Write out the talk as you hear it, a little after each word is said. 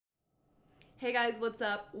Hey guys, what's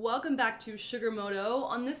up? Welcome back to Moto.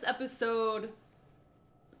 On this episode,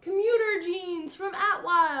 commuter jeans from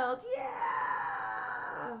Atwyld.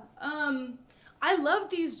 Yeah! I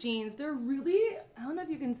love these jeans. They're really, I don't know if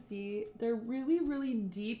you can see, they're really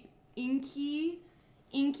deep, inky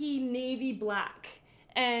navy black.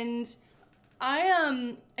 And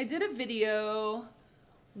I did a video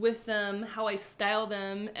with them, how I style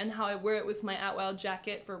them and how I wear it with my Atwyld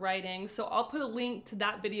jacket for riding. So I'll put a link to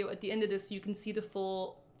that video at the end of this so you can see the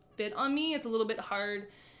full fit on me. It's a little bit hard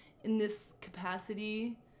in this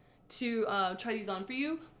capacity to try these on for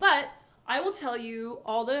you, but I will tell you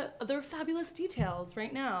all the other fabulous details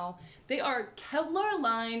right now. They are Kevlar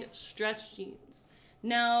lined stretch jeans.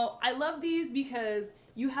 Now, I love these because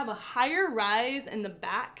you have a higher rise in the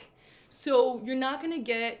back. So you're not gonna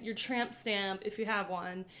get your tramp stamp, if you have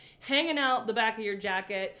one, hanging out the back of your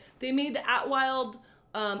jacket. They made the Atwyld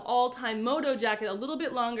all-time Moto jacket a little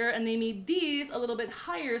bit longer, and they made these a little bit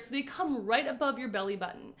higher, so they come right above your belly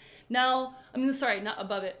button. Now, sorry, not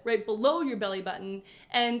above it, right below your belly button,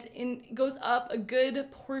 and it goes up a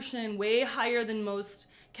good portion, way higher than most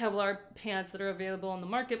Kevlar pants that are available on the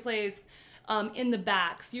marketplace, in the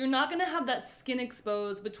back. So you're not gonna have that skin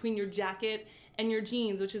exposed between your jacket and your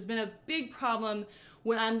jeans, which has been a big problem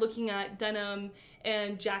when I'm looking at denim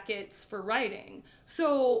and jackets for riding.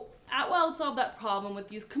 So Atwyld solved that problem with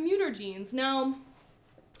these commuter jeans. Now,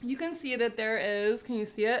 you can see that there is, can you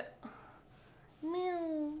see it?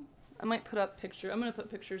 Meow. I might put up pictures. I'm gonna put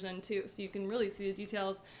pictures in too so you can really see the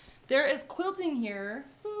details. There is quilting here,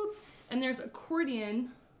 boop, and there's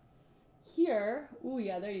accordion here. Oh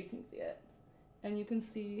yeah, there you can see it. And you can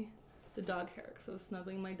see the dog hair, because I was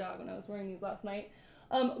snuggling my dog when I was wearing these last night.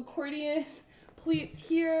 Accordion pleats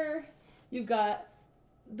here. You've got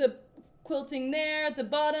the quilting there at the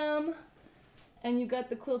bottom, and you got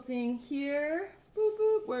the quilting here, boop,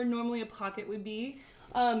 boop, where normally a pocket would be.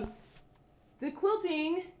 The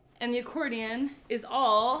quilting and the accordion is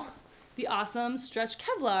all the awesome stretch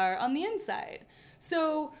Kevlar on the inside.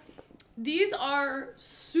 So these are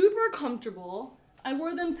super comfortable. I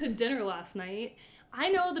wore them to dinner last night. I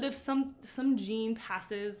know that if some jean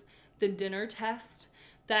passes the dinner test,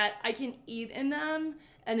 that I can eat in them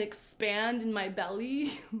and expand in my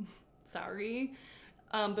belly. Sorry,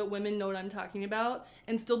 but women know what I'm talking about,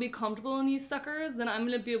 and still be comfortable in these suckers, then I'm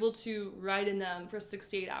gonna be able to ride in them for 6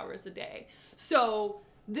 to 8 hours a day. So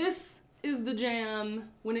this is the jam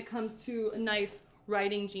when it comes to a nice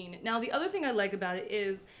riding jean. Now, the other thing I like about it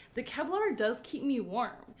is the Kevlar does keep me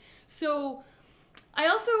warm. So I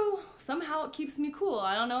also, somehow it keeps me cool.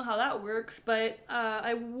 I don't know how that works, but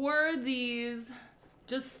I wore these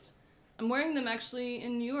I'm wearing them actually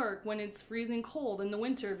in New York when it's freezing cold in the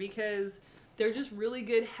winter because they're just really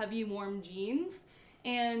good, heavy, warm jeans.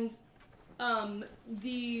 And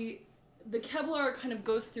the Kevlar kind of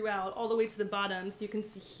goes throughout all the way to the bottom, so you can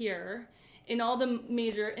see here, in all the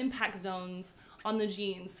major impact zones on the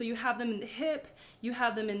jeans. So you have them in the hip, you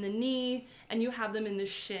have them in the knee, and you have them in the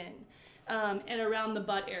shin. And around the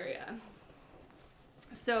butt area.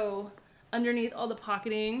 So underneath all the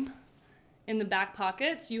pocketing in the back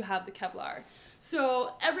pockets, you have the Kevlar.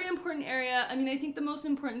 So every important area, I think the most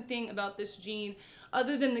important thing about this jean,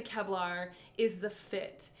 other than the Kevlar, is the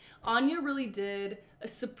fit. Anya really did a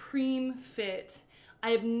supreme fit.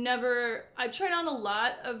 I've tried on a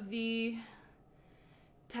lot of the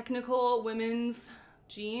technical women's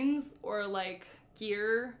jeans or like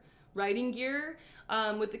gear, riding gear,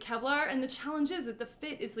 with the Kevlar, and the challenge is that the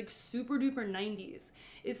fit is like super duper 90s.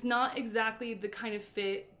 It's not exactly the kind of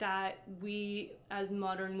fit that we as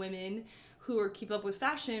modern women who are keep up with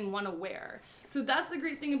fashion want to wear. So that's the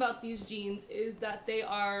great thing about these jeans, is that they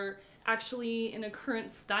are actually in a current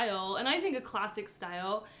style, and I think a classic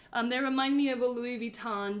style. They remind me of a Louis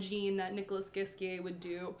Vuitton jean that Nicolas Ghesquier would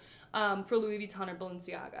do for Louis Vuitton or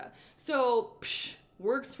Balenciaga. So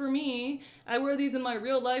works for me. I wear these in my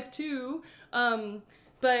real life too.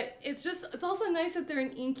 But it's also nice that they're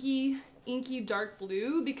an inky dark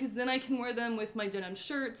blue, because then I can wear them with my denim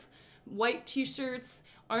shirts, white t-shirts,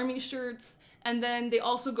 army shirts, and then they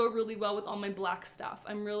also go really well with all my black stuff.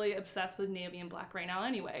 I'm really obsessed with navy and black right now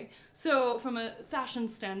anyway. So from a fashion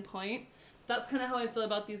standpoint, that's kind of how I feel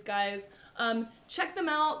about these guys. Check them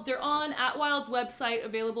out. They're on Atwyld's website,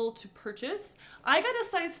 available to purchase. I got a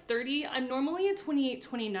size 30. I'm normally a 28,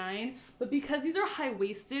 29, but because these are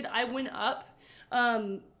high-waisted, I went up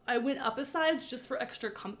a size just for extra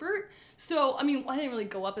comfort. So, I didn't really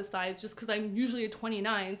go up a size just because I'm usually a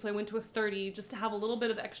 29, so I went to a 30 just to have a little bit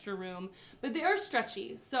of extra room. But they are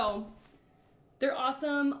stretchy, so they're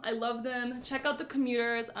awesome. I love them. Check out the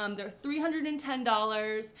commuters. They're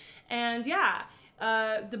 $310, and yeah,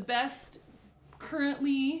 the best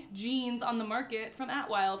currently jeans on the market from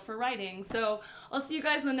Atwyld for writing. So I'll see you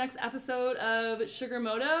guys in the next episode of Sugar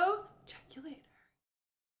Moto. Check you later.